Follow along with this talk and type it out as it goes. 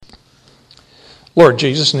Lord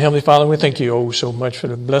Jesus and Heavenly Father, we thank you so much for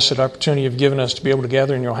the blessed opportunity you've given us to be able to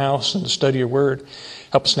gather in your house and to study your word.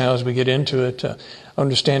 Help us now as we get into it to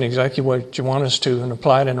understand exactly what you want us to and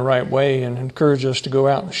apply it in the right way, and encourage us to go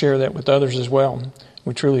out and share that with others as well.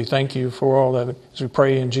 We truly thank you for all of it as we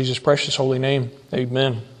pray in Jesus' precious holy name.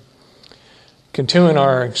 Amen. Continuing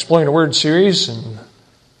our Exploring the Word series in the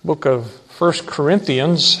book of 1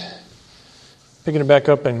 Corinthians, picking it back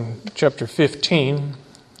up in chapter 15.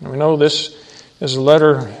 And we know this is a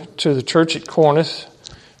letter to the church at Corinth,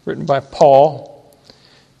 written by Paul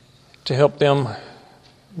to help them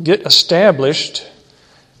get established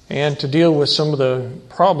and to deal with some of the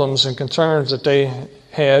problems and concerns that they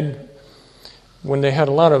had when they had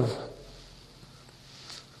a lot of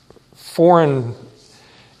foreign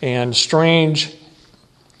and strange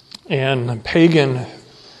and pagan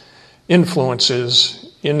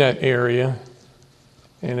influences in that area,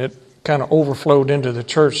 and it kind of overflowed into the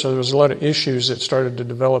church, so there was a lot of issues that started to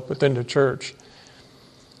develop within the church.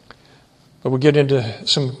 But we'll get into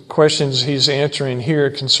some questions he's answering here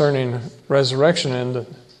concerning resurrection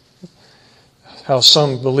and how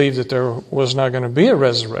some believe that there was not going to be a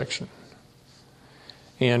resurrection.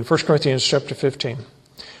 In 1 Corinthians chapter 15.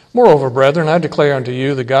 Moreover, brethren, I declare unto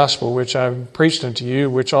you the gospel which I preached unto you,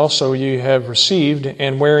 which also ye have received,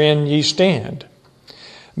 and wherein ye stand,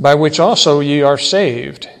 by which also ye are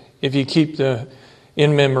saved, if ye keep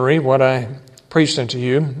in memory what I preached unto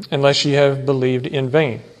you, unless ye have believed in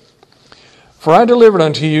vain. For I delivered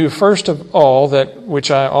unto you first of all that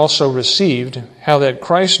which I also received, how that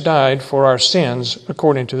Christ died for our sins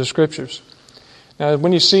according to the Scriptures. Now,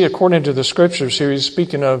 when you see according to the Scriptures here, he's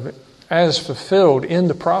speaking of as fulfilled in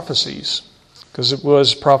the prophecies, because it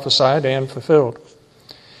was prophesied and fulfilled.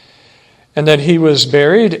 And that he was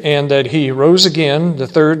buried, and that he rose again the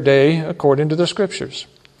third day according to the Scriptures.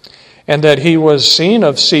 And that he was seen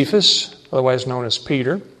of Cephas, otherwise known as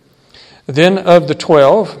Peter, then of the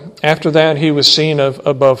 12. After that he was seen of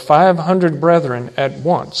above 500 brethren at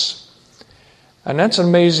once. And that's an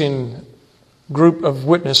amazing group of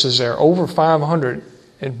witnesses there, over 500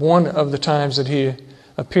 at one of the times that he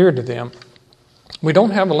appeared to them. We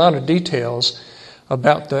don't have a lot of details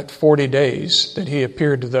about that 40 days that he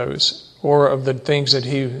appeared to those, or of the things that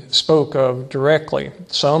he spoke of directly.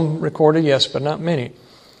 Some recorded, yes, but not many.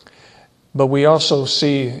 But we also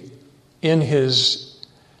see in his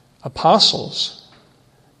apostles,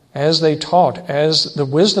 as they taught, as the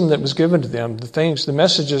wisdom that was given to them, the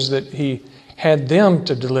messages that he had them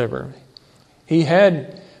to deliver. He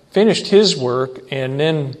had finished his work, and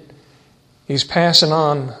then he's passing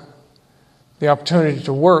on the opportunity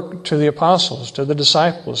to work to the apostles, to the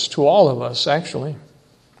disciples, to all of us, actually.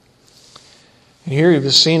 And here he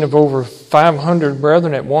was seen of over 500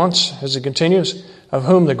 brethren at once, as it continues, of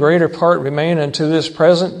whom the greater part remain unto this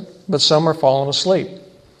present, but some are fallen asleep.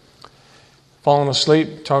 Fallen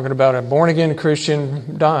asleep, talking about a born-again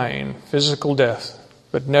Christian dying, physical death,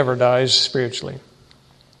 but never dies spiritually.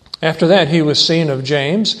 After that he was seen of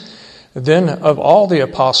James, then of all the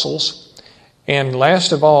apostles, and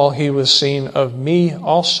last of all he was seen of me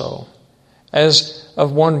also, as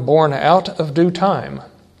of one born out of due time.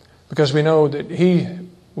 Because we know that he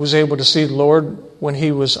was able to see the Lord when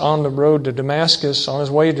he was on the road to Damascus, on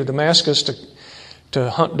his way to Damascus to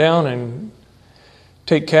hunt down and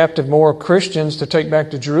take captive more Christians to take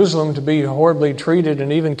back to Jerusalem to be horribly treated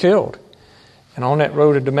and even killed. And on that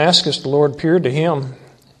road to Damascus, the Lord appeared to him,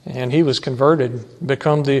 and he was converted,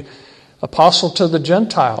 become the apostle to the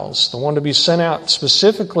Gentiles, the one to be sent out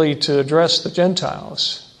specifically to address the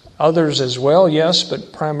Gentiles. Others as well, yes,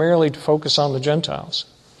 but primarily to focus on the Gentiles.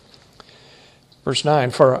 Verse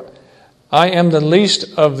 9, for I am the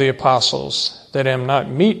least of the apostles, that am not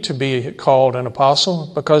meet to be called an apostle,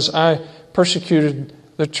 because I persecuted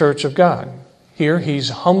the church of God. Here he's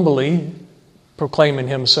humbly proclaiming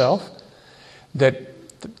himself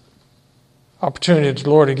that the opportunity the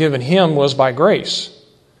Lord had given him was by grace.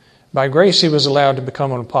 By grace he was allowed to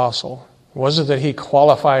become an apostle. It wasn't that he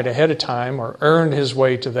qualified ahead of time or earned his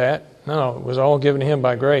way to that. No, it was all given to him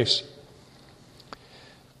by grace.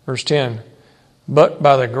 Verse 10, but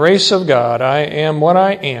by the grace of God I am what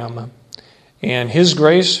I am, and his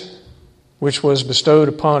grace which was bestowed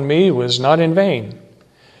upon me was not in vain.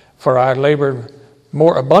 For I labored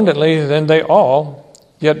more abundantly than they all,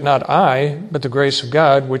 yet not I, but the grace of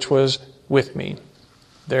God which was with me.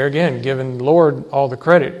 There again, giving the Lord all the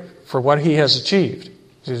credit for what he has achieved.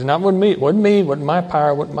 He says, not with me, wasn't my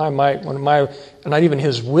power, wasn't my might, not even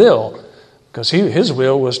his will, because his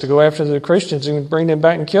will was to go after the Christians and bring them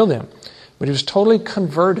back and kill them. But he was totally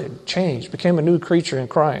converted, changed, became a new creature in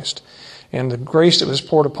Christ. and the grace that was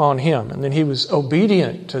poured upon him. And then he was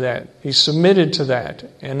obedient to that. He submitted to that,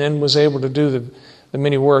 and then was able to do the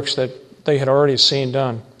many works that they had already seen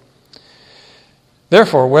done.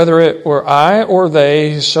 Therefore, whether it were I or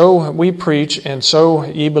they, so we preach, and so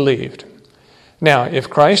ye believed. Now, if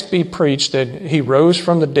Christ be preached that he rose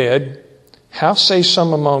from the dead, how say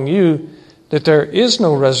some among you that there is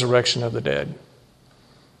no resurrection of the dead?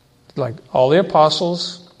 Like all the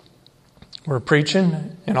apostles were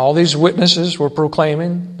preaching, and all these witnesses were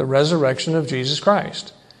proclaiming the resurrection of Jesus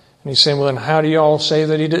Christ. And he's saying, well, then how do you all say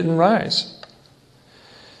that he didn't rise?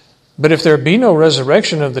 But if there be no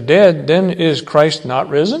resurrection of the dead, then is Christ not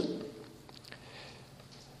risen?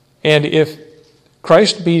 And if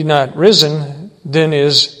Christ be not risen, then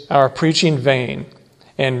is our preaching vain,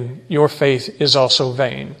 and your faith is also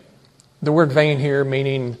vain. The word vain here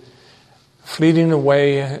meaning fleeting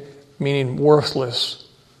away, meaning worthless.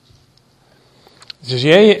 It says,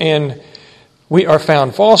 yea, and we are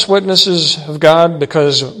found false witnesses of God,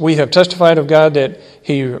 because we have testified of God that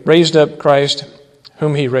he raised up Christ,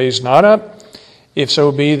 whom he raised not up, if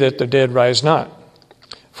so be that the dead rise not.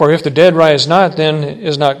 For if the dead rise not, then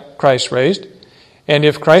is not Christ raised. And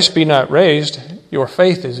if Christ be not raised, your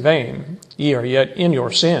faith is vain, ye are yet in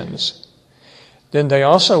your sins. Then they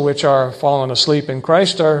also which are fallen asleep in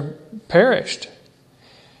Christ are perished.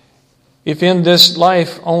 If in this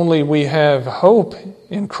life only we have hope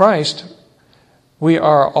in Christ, we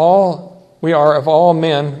are of all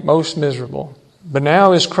men most miserable. But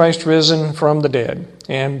now is Christ risen from the dead,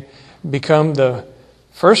 and become the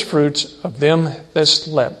first fruits of them that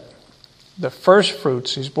slept. The first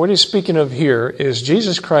fruits, what he's speaking of here is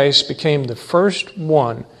Jesus Christ became the first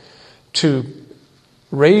one to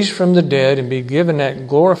raise from the dead and be given that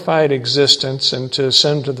glorified existence and to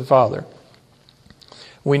ascend to the Father.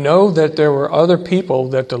 We know that there were other people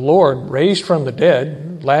that the Lord raised from the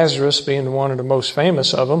dead, Lazarus being one of the most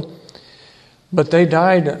famous of them, but they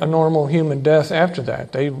died a normal human death after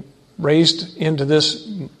that. They raised into this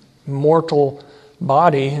mortal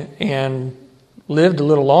body and lived a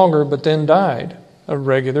little longer, but then died a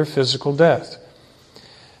regular physical death.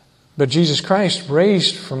 But Jesus Christ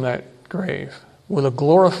raised from that grave with a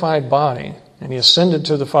glorified body, and he ascended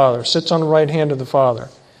to the Father, sits on the right hand of the Father,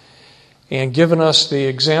 and given us the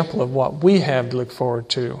example of what we have to look forward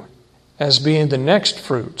to as being the next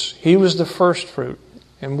fruits. He was the first fruit,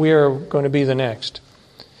 and we are going to be the next.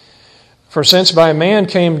 For since by man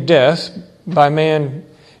came death, by man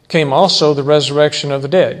came also the resurrection of the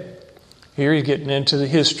dead. Here you're getting into the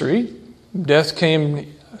history. Death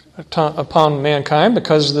came upon mankind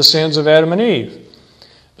because of the sins of Adam and Eve.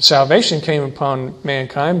 Salvation came upon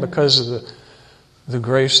mankind because of the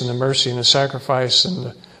grace and the mercy and the sacrifice and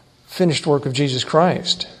the finished work of Jesus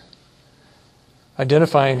Christ,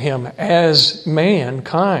 identifying him as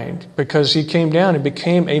mankind because he came down and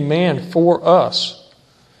became a man for us.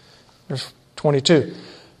 Verse 22.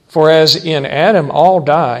 For as in Adam all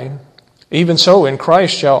die, even so in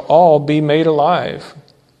Christ shall all be made alive.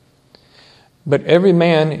 But every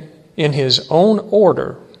man in his own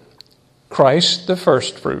order, Christ the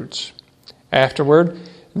firstfruits. Afterward,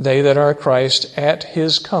 they that are Christ at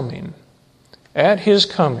his coming. At his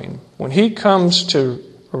coming, when he comes to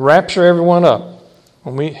rapture everyone up,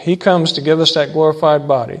 when he comes to give us that glorified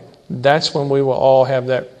body, that's when we will all have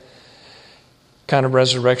that kind of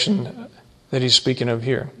resurrection that he's speaking of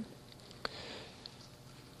here.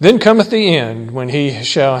 Then cometh the end, when he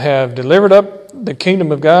shall have delivered up the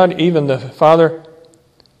kingdom of God, even the Father,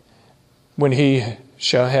 when he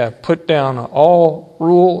shall have put down all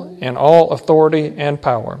rule and all authority and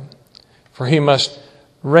power. For he must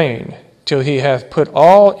reign till he hath put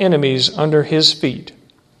all enemies under his feet.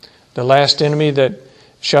 The last enemy that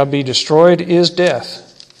shall be destroyed is death.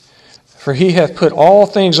 For he hath put all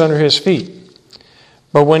things under his feet.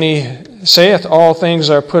 But when he saith all things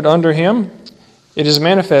are put under him, it is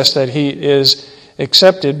manifest that he is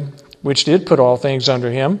accepted, which did put all things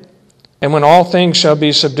under him. And when all things shall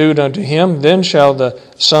be subdued unto him, then shall the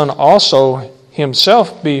Son also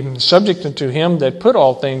himself be subject unto him that put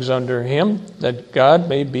all things under him, that God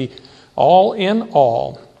may be all in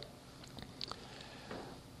all.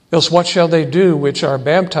 Else what shall they do which are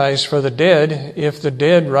baptized for the dead, if the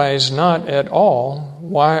dead rise not at all?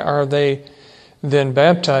 Why are they then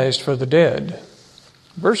baptized for the dead?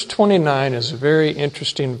 Verse 29 is a very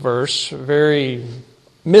interesting verse, very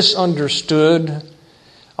misunderstood.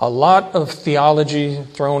 A lot of theology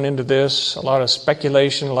thrown into this, a lot of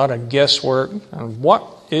speculation, a lot of guesswork. And what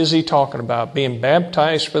is he talking about? Being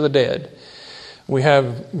baptized for the dead. We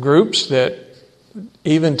have groups that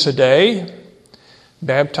even today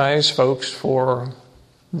baptize folks for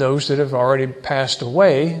those that have already passed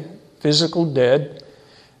away physical dead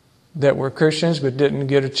that were Christians but didn't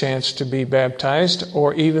get a chance to be baptized,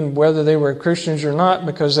 or even whether they were Christians or not,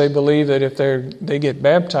 because they believe that if they get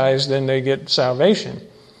baptized, then they get salvation.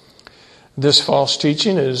 This false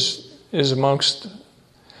teaching is amongst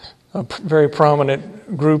a very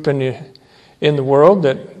prominent group in the world,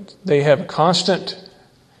 that they have a constant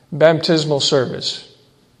baptismal service.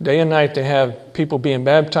 Day and night they have people being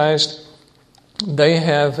baptized. They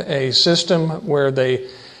have a system where they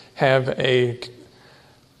have a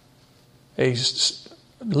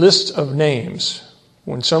list of names.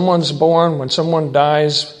 When someone's born, when someone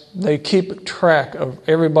dies, they keep track of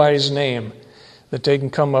everybody's name that they can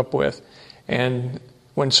come up with. And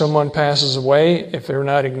when someone passes away, if they're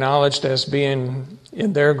not acknowledged as being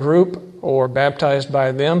in their group or baptized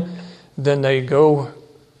by them, then they go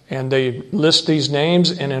and they list these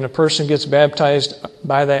names, and then a person gets baptized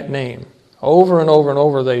by that name. Over and over and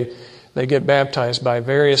over, they get baptized by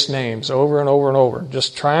various names, over and over and over,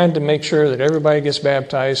 just trying to make sure that everybody gets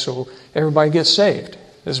baptized so everybody gets saved,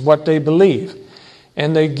 is what they believe.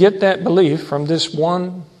 And they get that belief from this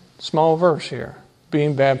one small verse here,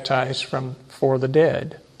 being baptized for the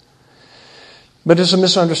dead. But it's a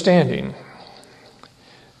misunderstanding.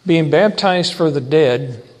 Being baptized for the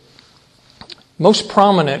dead, most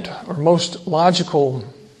prominent or most logical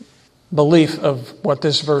belief of what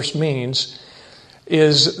this verse means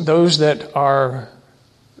is those that are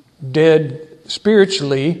dead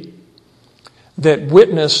spiritually that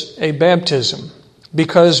witness a baptism.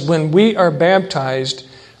 Because when we are baptized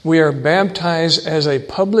as a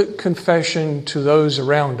public confession to those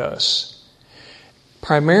around us,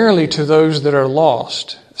 primarily to those that are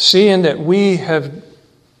lost, seeing that we have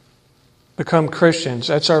become Christians.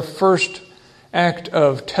 That's our first act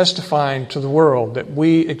of testifying to the world that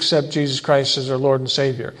we accept Jesus Christ as our Lord and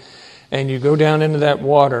Savior. And you go down into that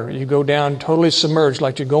water. You go down totally submerged,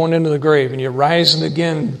 like you're going into the grave, and you're rising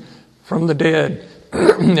again from the dead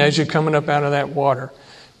as you're coming up out of that water.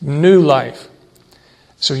 New life.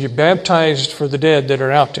 So you're baptized for the dead that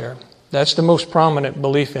are out there. That's the most prominent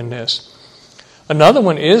belief in this. Another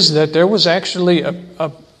one is that there was actually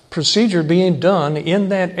a procedure being done in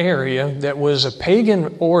that area that was a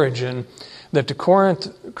pagan origin that the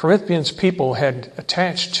Corinthians people had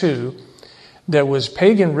attached to, that was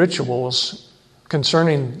pagan rituals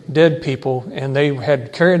concerning dead people, and they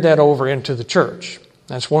had carried that over into the church.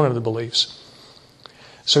 That's one of the beliefs.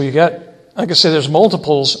 So you got, like I said, there's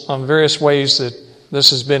multiples on various ways that this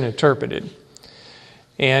has been interpreted.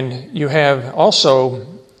 And you have also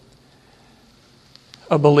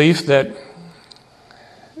a belief that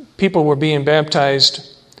people were being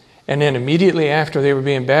baptized, and then immediately after they were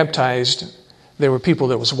being baptized, there were people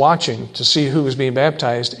that was watching to see who was being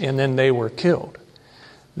baptized, and then they were killed,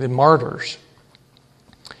 the martyrs.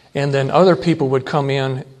 And then other people would come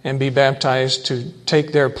in and be baptized to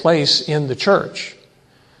take their place in the church,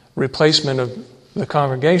 replacement of the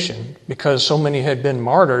congregation, because so many had been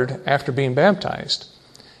martyred after being baptized.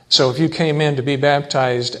 So if you came in to be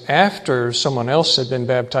baptized after someone else had been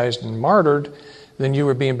baptized and martyred, then you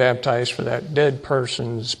were being baptized for that dead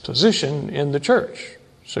person's position in the church.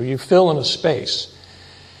 So you fill in a space.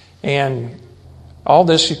 And all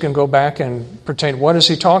this you can go back and pertain, what is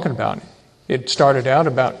he talking about? It started out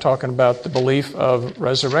about talking about the belief of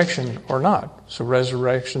resurrection or not. So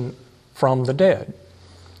resurrection from the dead.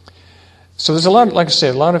 So there's a lot, like I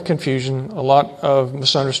said, a lot of confusion, a lot of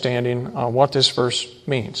misunderstanding on what this verse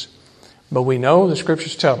means. But we know the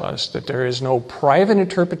Scriptures tell us that there is no private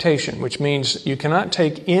interpretation, which means you cannot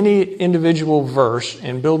take any individual verse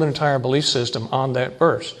and build an entire belief system on that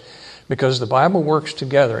verse, because the Bible works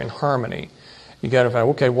together in harmony. You got to find,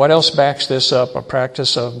 okay, what else backs this up? A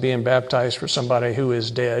practice of being baptized for somebody who is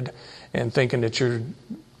dead and thinking that you're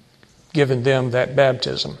giving them that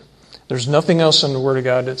baptism. There's nothing else in the Word of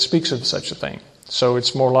God that speaks of such a thing. So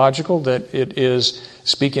it's more logical that it is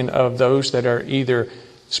speaking of those that are either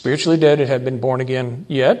spiritually dead and have been born again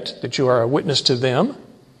yet, that you are a witness to them,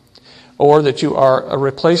 or that you are a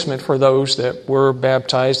replacement for those that were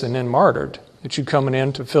baptized and then martyred, that you're coming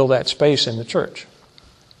in to fill that space in the church.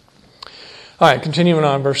 All right, continuing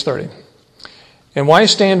on, verse 30. And why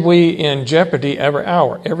stand we in jeopardy every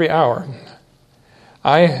hour?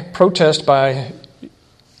 I protest by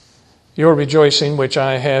your rejoicing, which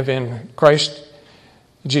I have in Christ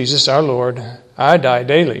Jesus our Lord, I die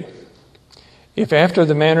daily. If after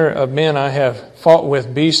the manner of men I have fought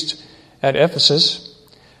with beasts at Ephesus,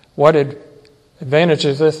 what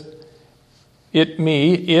advantageth it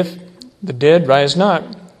me if the dead rise not?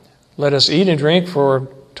 Let us eat and drink, for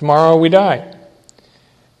tomorrow we die.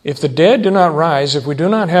 If the dead do not rise, if we do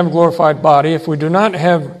not have a glorified body, if we do not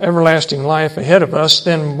have everlasting life ahead of us,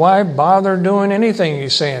 then why bother doing anything,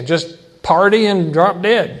 he's saying? Just party and drop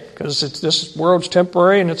dead, because this world's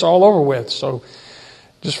temporary and it's all over with. So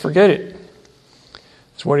just forget it.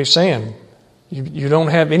 That's what he's saying. You don't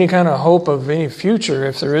have any kind of hope of any future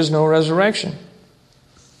if there is no resurrection.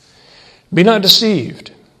 Be not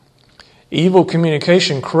deceived. Evil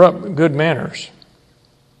communication corrupt good manners.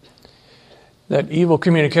 That evil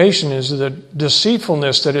communication is the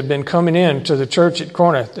deceitfulness that had been coming in to the church at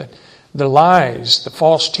Corinth, the lies, the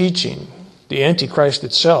false teaching, the Antichrist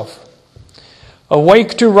itself.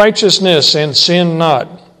 Awake to righteousness and sin not,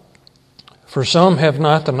 for some have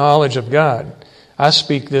not the knowledge of God. I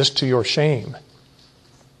speak this to your shame.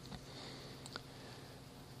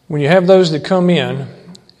 When you have those that come in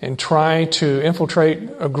and try to infiltrate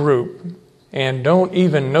a group and don't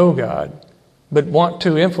even know God, but want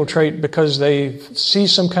to infiltrate because they see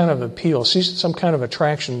some kind of appeal, see some kind of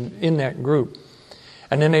attraction in that group.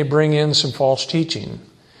 And then they bring in some false teaching.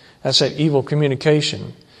 That's that evil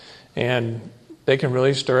communication. And they can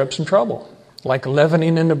really stir up some trouble, like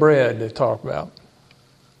leavening in the bread they talk about.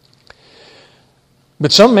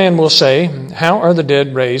 But some man will say, how are the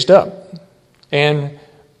dead raised up? And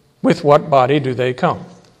with what body do they come?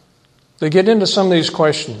 They get into some of these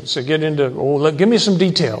questions. They get into, give me some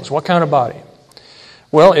details. What kind of body?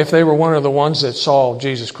 Well, if they were one of the ones that saw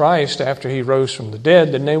Jesus Christ after he rose from the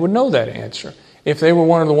dead, then they would know that answer. If they were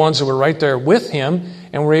one of the ones that were right there with him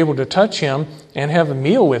and were able to touch him and have a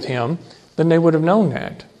meal with him, then they would have known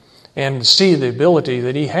that. And see the ability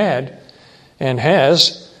that he had and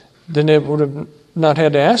has, then they would have not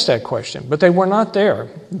had to ask that question. But they were not there.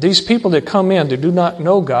 These people that come in, that do not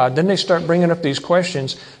know God, then they start bringing up these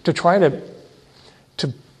questions to try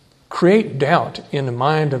to create doubt in the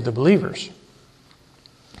mind of the believers.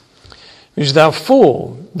 Because thou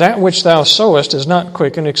fool, that which thou sowest is not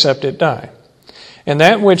quickened except it die. And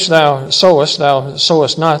that which thou sowest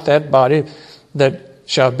not that body that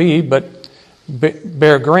shall be, but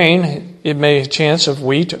bear grain, it may chance of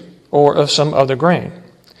wheat or of some other grain.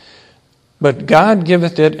 But God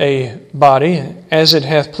giveth it a body as it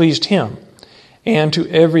hath pleased him, and to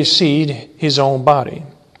every seed his own body.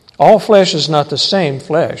 All flesh is not the same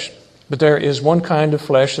flesh, but there is one kind of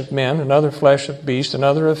flesh of men, another flesh of beasts,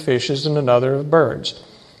 another of fishes, and another of birds.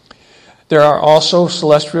 There are also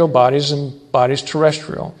celestial bodies and bodies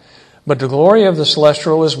terrestrial. But the glory of the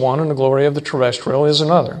celestial is one, and the glory of the terrestrial is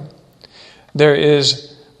another. There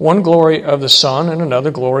is one glory of the sun, and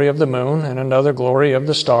another glory of the moon, and another glory of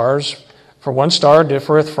the stars. For one star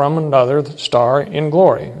differeth from another star in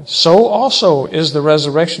glory. So also is the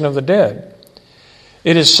resurrection of the dead.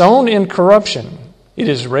 It is sown in corruption. It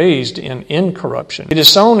is raised in incorruption. It is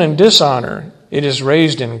sown in dishonor. It is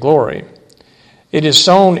raised in glory. It is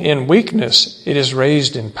sown in weakness. It is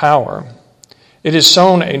raised in power. It is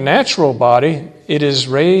sown a natural body. It is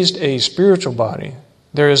raised a spiritual body.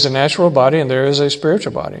 There is a natural body and there is a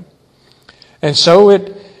spiritual body. And so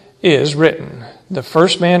it is written, the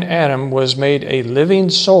first man, Adam, was made a living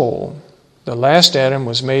soul. The last Adam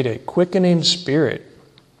was made a quickening spirit.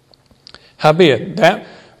 Howbeit, that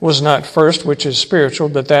was not first which is spiritual,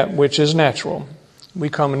 but that which is natural. We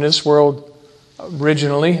come in this world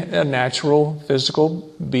originally a natural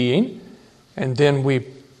physical being, and then we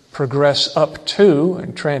progress up to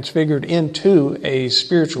and transfigured into a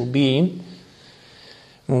spiritual being.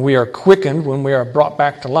 When we are quickened, when we are brought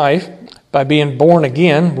back to life, by being born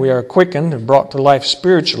again, we are quickened and brought to life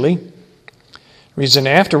spiritually. Reason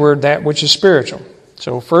afterward, that which is spiritual.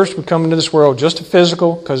 So first we come into this world just a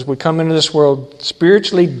physical, because we come into this world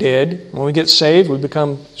spiritually dead. When we get saved, we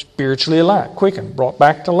become spiritually alive, quickened, brought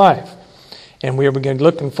back to life. And we are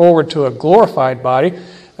looking forward to a glorified body,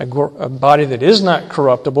 a body that is not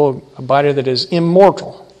corruptible, a body that is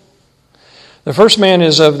immortal. The first man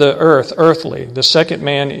is of the earth, earthly. The second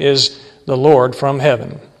man is the Lord from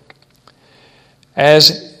heaven.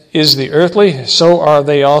 As is the earthly, so are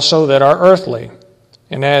they also that are earthly.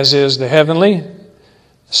 And as is the heavenly,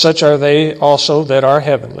 such are they also that are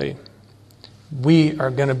heavenly. We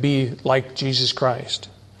are going to be like Jesus Christ.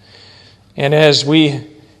 And as we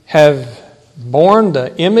have borne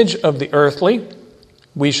the image of the earthly,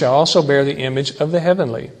 we shall also bear the image of the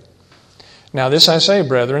heavenly. Now this I say,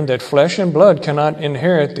 brethren, that flesh and blood cannot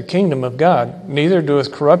inherit the kingdom of God, neither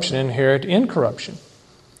doeth corruption inherit incorruption.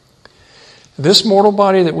 This mortal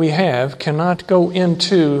body that we have cannot go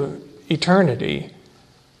into eternity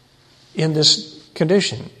in this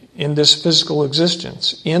condition, in this physical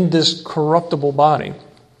existence, in this corruptible body.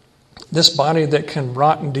 This body that can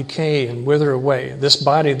rot and decay and wither away, this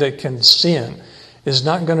body that can sin, is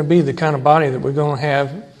not going to be the kind of body that we're going to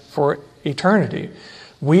have for eternity.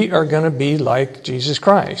 We are going to be like Jesus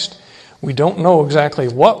Christ. We don't know exactly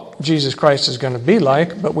what Jesus Christ is going to be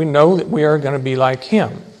like, but we know that we are going to be like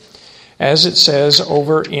Him. As it says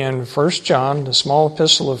over in 1 John, the small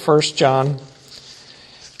epistle of 1 John,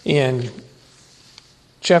 in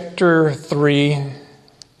chapter 3,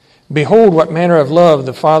 behold, what manner of love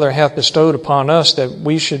the Father hath bestowed upon us, that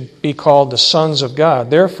we should be called the sons of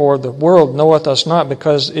God. Therefore the world knoweth us not,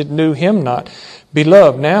 because it knew Him not.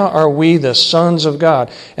 Beloved, now are we the sons of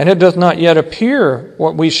God, and it doth not yet appear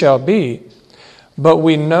what we shall be. But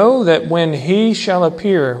we know that when He shall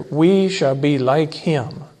appear, we shall be like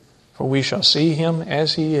Him, for we shall see Him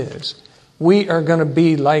as He is. We are going to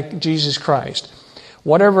be like Jesus Christ.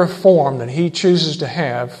 Whatever form that He chooses to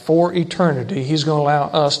have for eternity, He's going to allow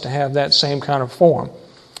us to have that same kind of form.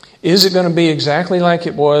 Is it going to be exactly like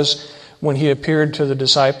it was when He appeared to the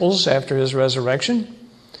disciples after His resurrection?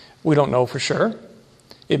 We don't know for sure.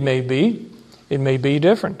 It may be. It may be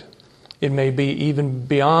different. It may be even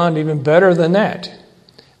beyond, even better than that.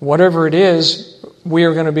 Whatever it is, we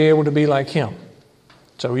are going to be able to be like Him.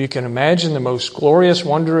 So you can imagine the most glorious,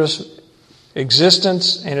 wondrous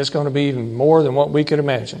existence, and it's going to be even more than what we could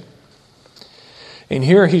imagine. And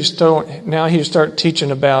here he's start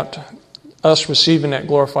teaching about us receiving that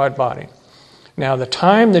glorified body. Now, the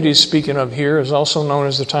time that he's speaking of here is also known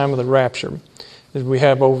as the time of the rapture, that we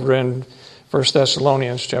have over in 1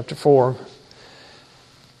 Thessalonians chapter 4.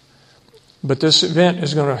 But this event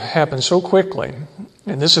is going to happen so quickly,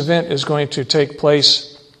 and this event is going to take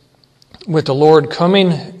place with the Lord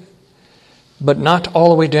coming, but not all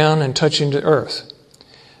the way down and touching the earth.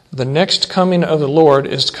 The next coming of the Lord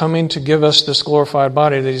is coming to give us this glorified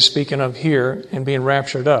body that he's speaking of here and being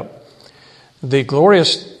raptured up. The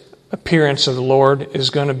glorious appearance of the Lord is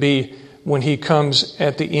going to be when He comes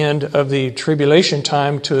at the end of the tribulation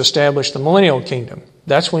time to establish the millennial kingdom.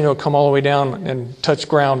 That's when He'll come all the way down and touch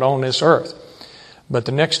ground on this earth. But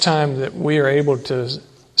the next time that we are able to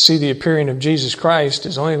see the appearing of Jesus Christ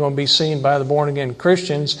is only going to be seen by the born-again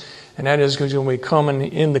Christians, and that is going to be coming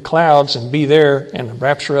in the clouds and be there and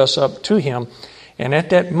rapture us up to Him. And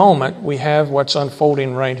at that moment, we have what's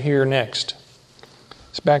unfolding right here next.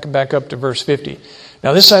 Let's back up to verse 50.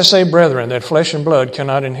 Now this I say, brethren, that flesh and blood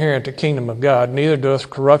cannot inherit the kingdom of God, neither doth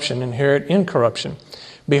corruption inherit incorruption.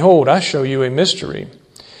 Behold, I show you a mystery.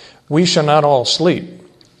 We shall not all sleep.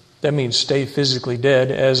 That means stay physically dead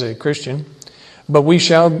as a Christian. But we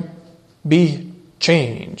shall be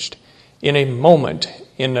changed in a moment,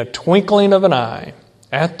 in the twinkling of an eye,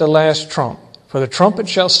 at the last trump. For the trumpet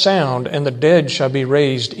shall sound, and the dead shall be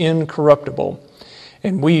raised incorruptible,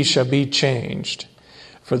 and we shall be changed.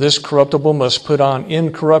 For this corruptible must put on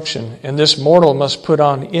incorruption, and this mortal must put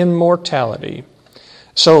on immortality.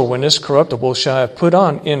 So when this corruptible shall have put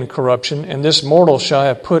on incorruption, and this mortal shall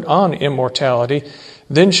have put on immortality,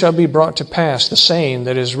 then shall be brought to pass the saying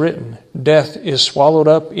that is written, Death is swallowed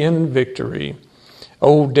up in victory.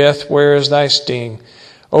 O death, where is thy sting?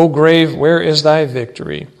 O grave, where is thy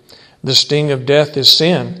victory? The sting of death is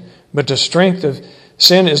sin, but the strength of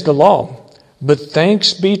sin is the law. But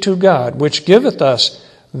thanks be to God, which giveth us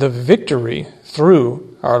the victory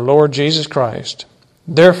through our Lord Jesus Christ.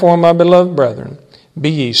 Therefore, my beloved brethren, be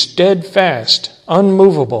ye steadfast,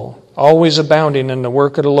 unmovable, always abounding in the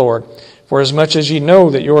work of the Lord, for as much as ye know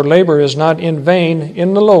that your labor is not in vain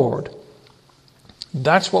in the Lord.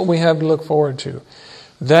 That's what we have to look forward to.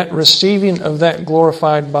 That receiving of that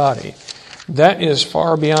glorified body, that is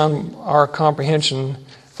far beyond our comprehension,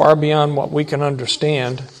 far beyond what we can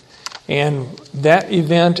understand. And that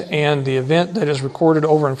event and the event that is recorded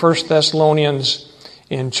over in 1 Thessalonians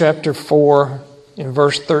in chapter 4, in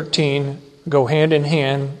verse 13, go hand in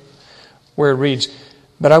hand, where it reads,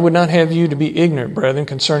 But I would not have you to be ignorant, brethren,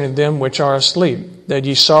 concerning them which are asleep, that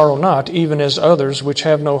ye sorrow not, even as others which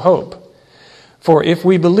have no hope. For if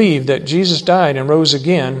we believe that Jesus died and rose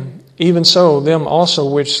again, even so them also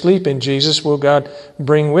which sleep in Jesus will God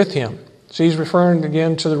bring with Him. So he's referring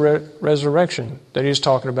again to the resurrection that he's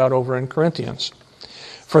talking about over in Corinthians.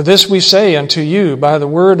 For this we say unto you by the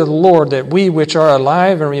word of the Lord, that we which are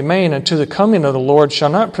alive and remain unto the coming of the Lord shall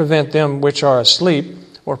not prevent them which are asleep,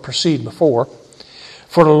 or proceed before.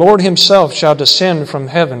 For the Lord Himself shall descend from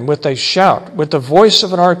heaven with a shout, with the voice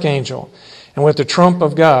of an archangel, and with the trump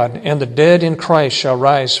of God, and the dead in Christ shall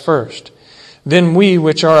rise first. Then we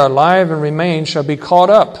which are alive and remain shall be caught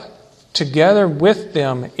up together with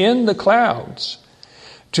them in the clouds,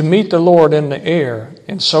 to meet the Lord in the air,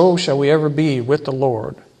 and so shall we ever be with the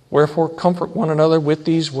Lord. Wherefore comfort one another with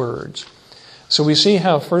these words. So we see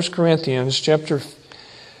how 1 Corinthians chapter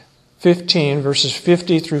 15, verses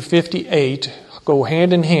 50 through 58, go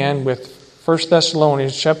hand in hand with 1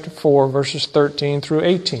 Thessalonians chapter 4, verses 13 through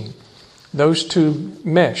 18. Those two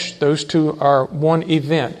mesh. Those two are one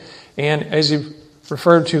event. And as he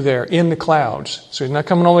referred to there, in the clouds. So he's not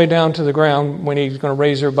coming all the way down to the ground when he's going to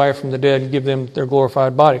raise everybody from the dead and give them their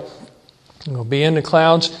glorified body. He's going to be in the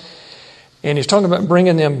clouds. And he's talking about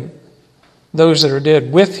bringing them, those that are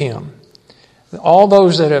dead, with him. All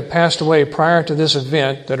those that have passed away prior to this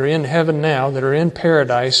event, that are in heaven now, that are in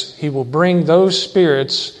paradise, he will bring those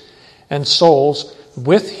spirits and souls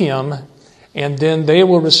with him, and then they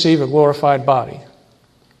will receive a glorified body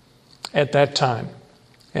at that time.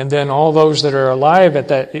 And then all those that are alive at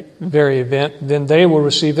that very event, then they will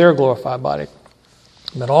receive their glorified body.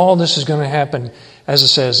 But all this is going to happen, as it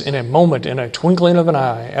says, in a moment, in a twinkling of an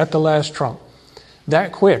eye, at the last trump.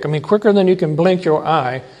 That quick. I mean, quicker than you can blink your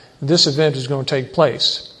eye, this event is going to take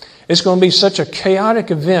place. It's going to be such a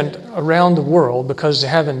chaotic event around the world because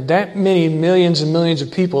having that many millions and millions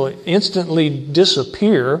of people instantly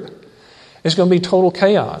disappear, it's going to be total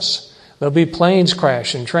chaos. There'll be planes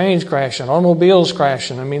crashing, trains crashing, automobiles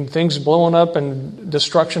crashing. I mean, things blowing up and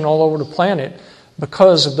destruction all over the planet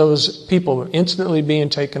because of those people instantly being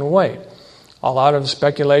taken away. A lot of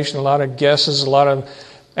speculation, a lot of guesses, a lot of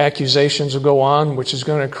accusations will go on, which is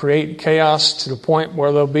going to create chaos to the point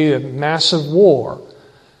where there'll be a massive war.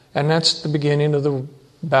 And that's the beginning of the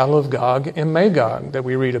battle of Gog and Magog that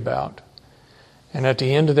we read about. And at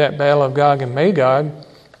the end of that battle of Gog and Magog,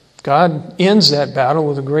 God ends that battle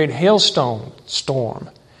with a great hailstone storm.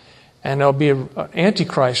 And there'll be an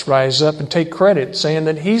Antichrist rise up and take credit, saying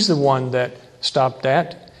that he's the one that stopped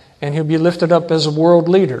that. And he'll be lifted up as a world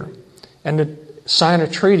leader and to sign a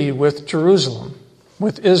treaty with Jerusalem,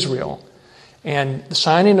 with Israel. And the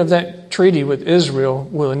signing of that treaty with Israel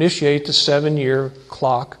will initiate the 7-year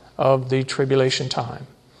clock of the tribulation time.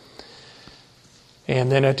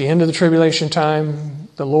 And then at the end of the tribulation time,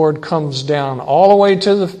 the Lord comes down all the way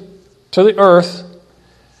to the earth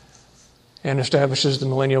and establishes the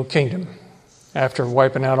millennial kingdom after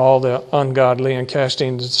wiping out all the ungodly and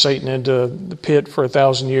casting Satan into the pit for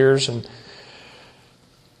 1,000 years. And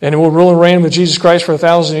it will rule and reign with Jesus Christ for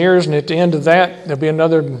 1,000 years. And at the end of that, there'll be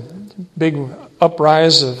another big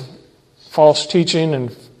uprise of false teaching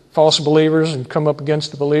and false believers and come up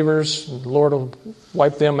against the believers. And the Lord will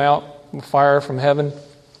wipe them out with fire from heaven.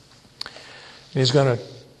 He's going to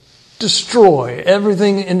destroy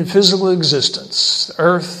everything in physical existence.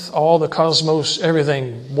 Earth, all the cosmos,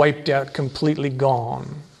 everything wiped out, completely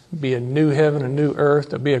gone. Be a new heaven, a new earth.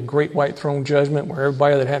 There'll be a great white throne judgment where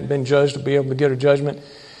everybody that hadn't been judged will be able to get a judgment.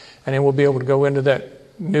 And then we'll be able to go into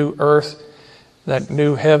that new earth, that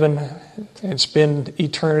new heaven, and spend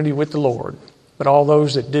eternity with the Lord. But all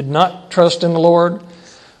those that did not trust in the Lord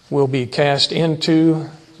will be cast into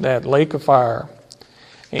that lake of fire.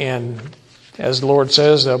 And as the Lord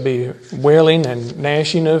says, there'll be wailing and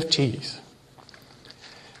gnashing of teeth.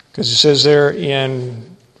 Because it says there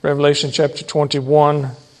in Revelation chapter 21,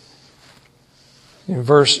 in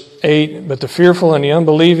verse 8, but the fearful and the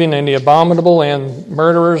unbelieving and the abominable and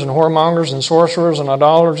murderers and whoremongers and sorcerers and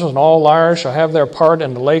idolaters and all liars shall have their part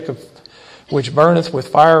in the lake of which burneth with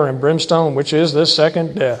fire and brimstone, which is the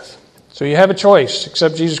second death. So you have a choice.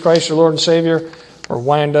 Accept Jesus Christ your Lord and Savior, or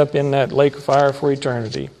wind up in that lake of fire for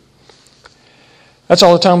eternity. That's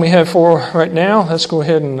all the time we have for right now. Let's go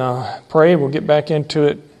ahead and pray. We'll get back into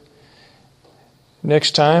it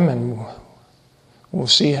next time, and we'll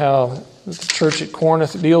see how the church at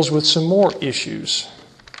Corinth deals with some more issues.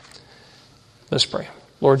 Let's pray.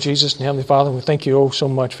 Lord Jesus and Heavenly Father, we thank you so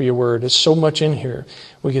much for your word. There's so much in here.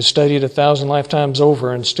 We could study it 1,000 lifetimes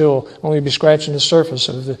over and still only be scratching the surface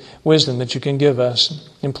of the wisdom that you can give us.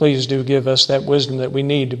 And please do give us that wisdom that we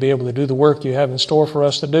need to be able to do the work you have in store for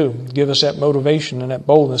us to do. Give us that motivation and that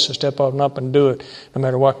boldness to step up and do it, no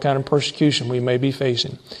matter what kind of persecution we may be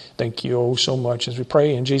facing. Thank you so much as we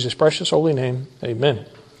pray in Jesus' precious holy name. Amen.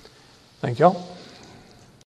 Thank y'all.